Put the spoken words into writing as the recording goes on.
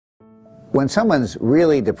When someone's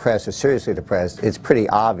really depressed or seriously depressed, it's pretty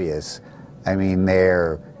obvious. I mean,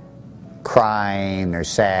 they're crying, they're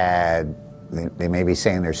sad, they may be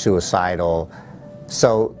saying they're suicidal.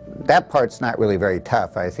 So that part's not really very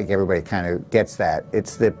tough. I think everybody kind of gets that.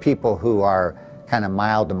 It's the people who are kind of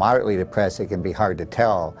mild to moderately depressed, it can be hard to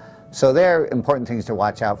tell. So there are important things to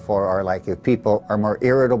watch out for are like if people are more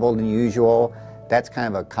irritable than usual, that's kind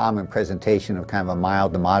of a common presentation of kind of a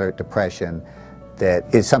mild to moderate depression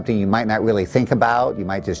that is something you might not really think about. You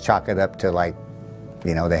might just chalk it up to like,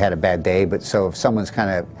 you know, they had a bad day. But so if someone's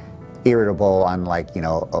kind of irritable on like, you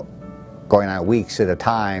know, going on weeks at a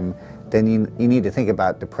time, then you need to think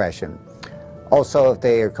about depression. Also, if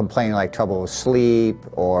they are complaining like trouble with sleep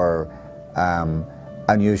or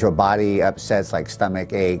unusual body upsets like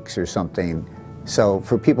stomach aches or something. So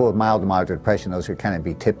for people with mild to moderate depression, those would kind of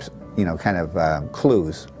be tips, you know, kind of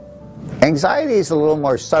clues. Anxiety is a little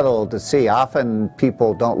more subtle to see. Often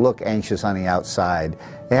people don't look anxious on the outside.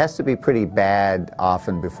 It has to be pretty bad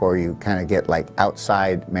often before you kind of get like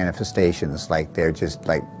outside manifestations, like they're just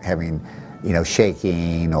like having, you know,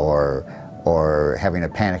 shaking or having a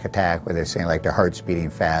panic attack where they're saying like their heart's beating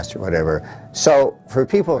fast or whatever. So for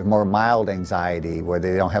people with more mild anxiety where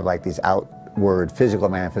they don't have like these outward physical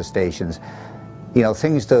manifestations, you know,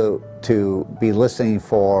 things to be listening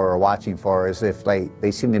for or watching for is if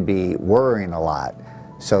they seem to be worrying a lot.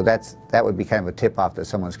 So that would be kind of a tip-off that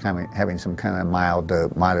someone's kind of having some kind of mild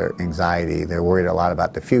to moderate anxiety. They're worried a lot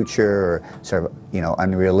about the future or sort of, you know,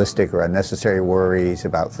 unrealistic or unnecessary worries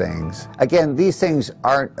about things. Again, these things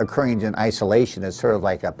aren't occurring in isolation. It's sort of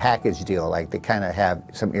like a package deal, like they kind of have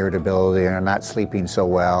some irritability and are not sleeping so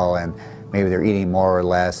well and maybe they're eating more or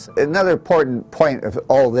less. Another important point of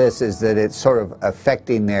all this is that it's sort of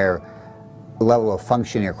affecting their level of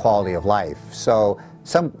functioning or quality of life. So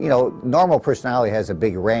some, you know, normal personality has a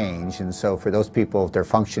big range, and so for those people, if they're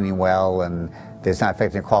functioning well and it's not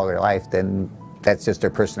affecting their quality of life, then that's just their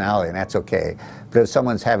personality, and that's okay. But if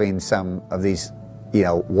someone's having some of these, you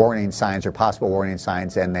know, warning signs or possible warning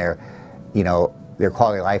signs, and their, you know, their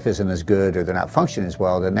quality of life isn't as good or they're not functioning as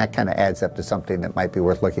well, then that kind of adds up to something that might be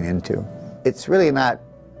worth looking into. It's really not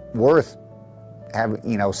worth having,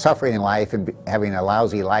 you know, suffering in life and having a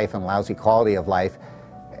lousy life and lousy quality of life,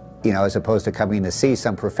 you know, as opposed to coming to see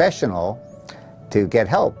some professional to get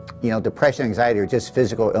help. You know, depression, anxiety are just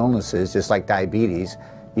physical illnesses, just like diabetes.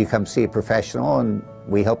 You come see a professional and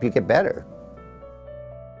we help you get better.